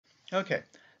Okay,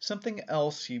 something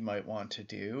else you might want to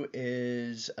do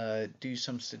is do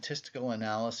some statistical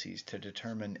analyses to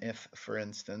determine if, for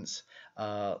instance,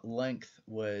 length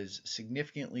was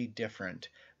significantly different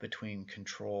between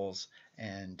controls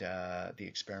and the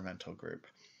experimental group.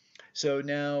 So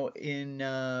now in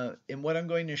what I'm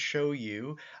going to show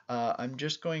you, I'm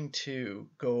just going to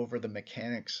go over the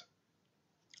mechanics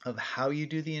of how you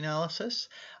do the analysis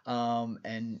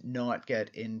and not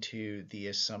get into the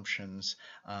assumptions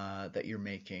that you're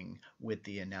making with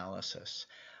the analysis.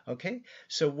 Okay,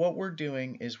 so what we're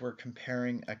doing is we're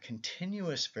comparing a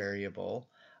continuous variable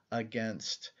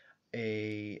against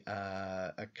a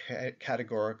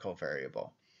categorical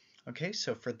variable. Okay,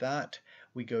 so for that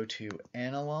we go to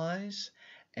Analyze,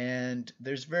 and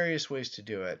there's various ways to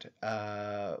do it,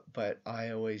 but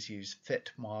I always use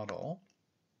Fit Model.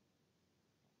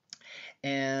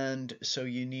 And so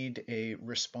you need a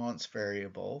response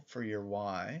variable for your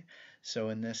y. So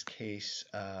in this case,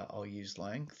 I'll use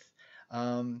length.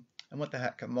 And what the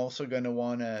heck, I'm also going to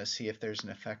want to see if there's an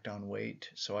effect on weight,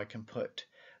 so I can put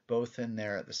both in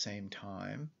there at the same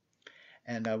time.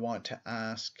 And I want to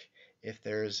ask if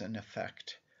there's an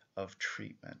effect of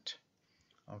treatment.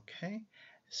 Okay,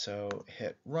 so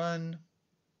hit run,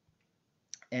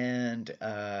 and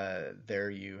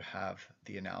there you have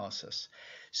the analysis.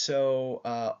 So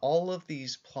all of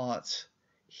these plots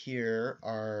here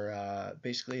are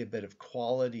basically a bit of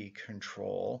quality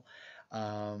control,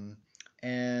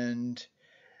 and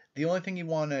the only thing you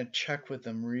want to check with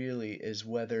them really is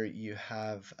whether you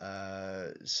have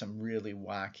some really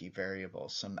wacky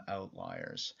variables, some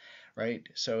outliers, right?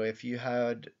 So if you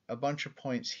had a bunch of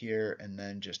points here and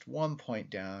then just one point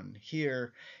down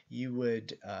here, you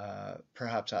would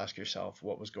perhaps ask yourself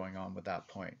what was going on with that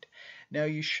point. Now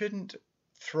you shouldn't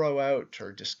throw out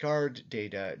or discard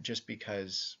data just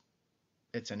because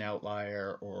it's an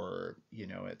outlier, or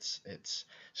it's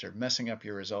sort of messing up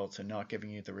your results and not giving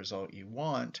you the result you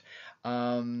want.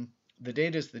 The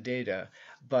data is the data,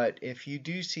 but if you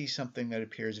do see something that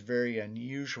appears very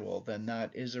unusual, then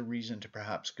that is a reason to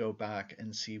perhaps go back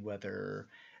and see whether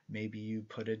maybe you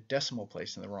put a decimal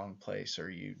place in the wrong place, or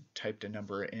you typed a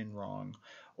number in wrong,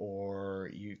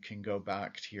 or you can go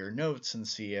back to your notes and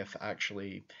see if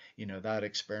actually, that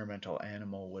experimental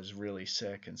animal was really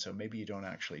sick, and so maybe you don't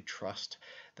actually trust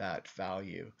that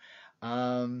value.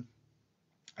 And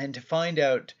to find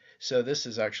out, so this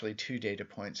is actually two data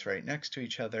points right next to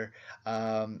each other,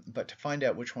 but to find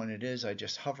out which one it is, I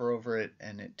just hover over it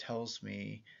and it tells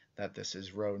me that this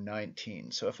is row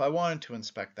 19. So if I wanted to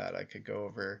inspect that, I could go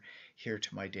over here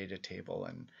to my data table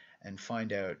and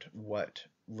find out what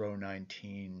row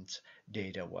 19's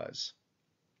data was.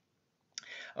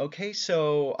 Okay,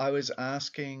 so I was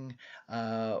asking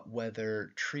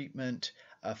whether treatment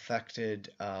affected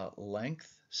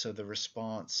length. So the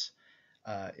response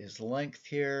is length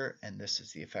here, and this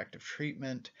is the effect of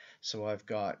treatment. So I've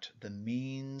got the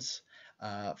means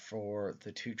for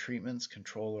the two treatments,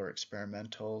 control or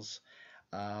experimentals.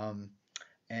 And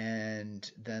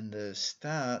then the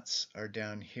stats are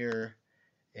down here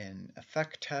in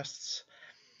effect tests.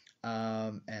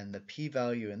 And the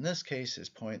p-value in this case is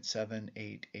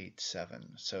 0.7887.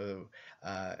 So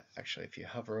actually, if you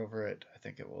hover over it, I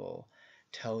think it will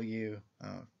tell you,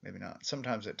 maybe not,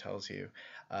 sometimes it tells you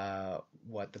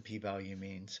what the p-value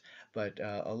means, but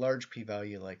a large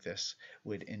p-value like this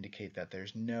would indicate that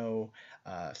there's no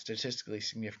statistically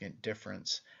significant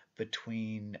difference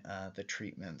between the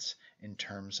treatments in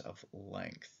terms of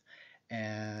length.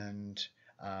 And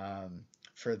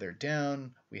further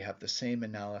down, we have the same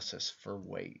analysis for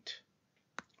weight,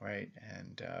 right?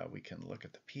 And we can look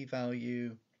at the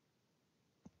p-value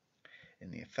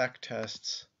in the effect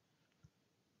tests,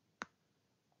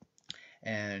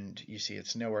 and you see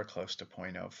it's nowhere close to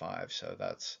 0.05, so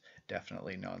that's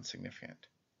definitely non-significant.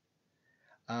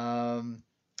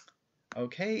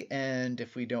 Okay, and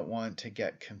if we don't want to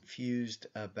get confused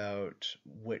about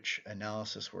which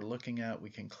analysis we're looking at, we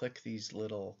can click these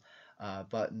little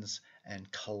buttons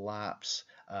and collapse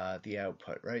the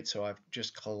output, right? So I've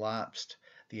just collapsed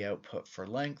the output for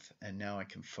length, and now I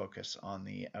can focus on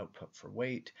the output for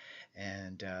weight.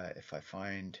 And if I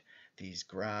find these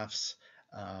graphs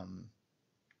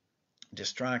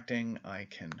distracting, I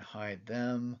can hide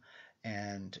them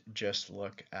and just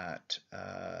look at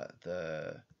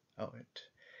it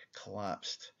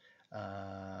collapsed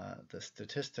the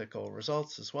statistical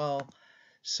results as well.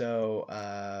 So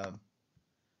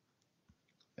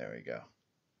there we go.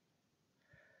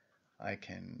 I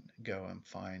can go and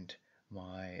find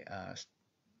my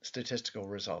statistical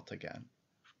result again.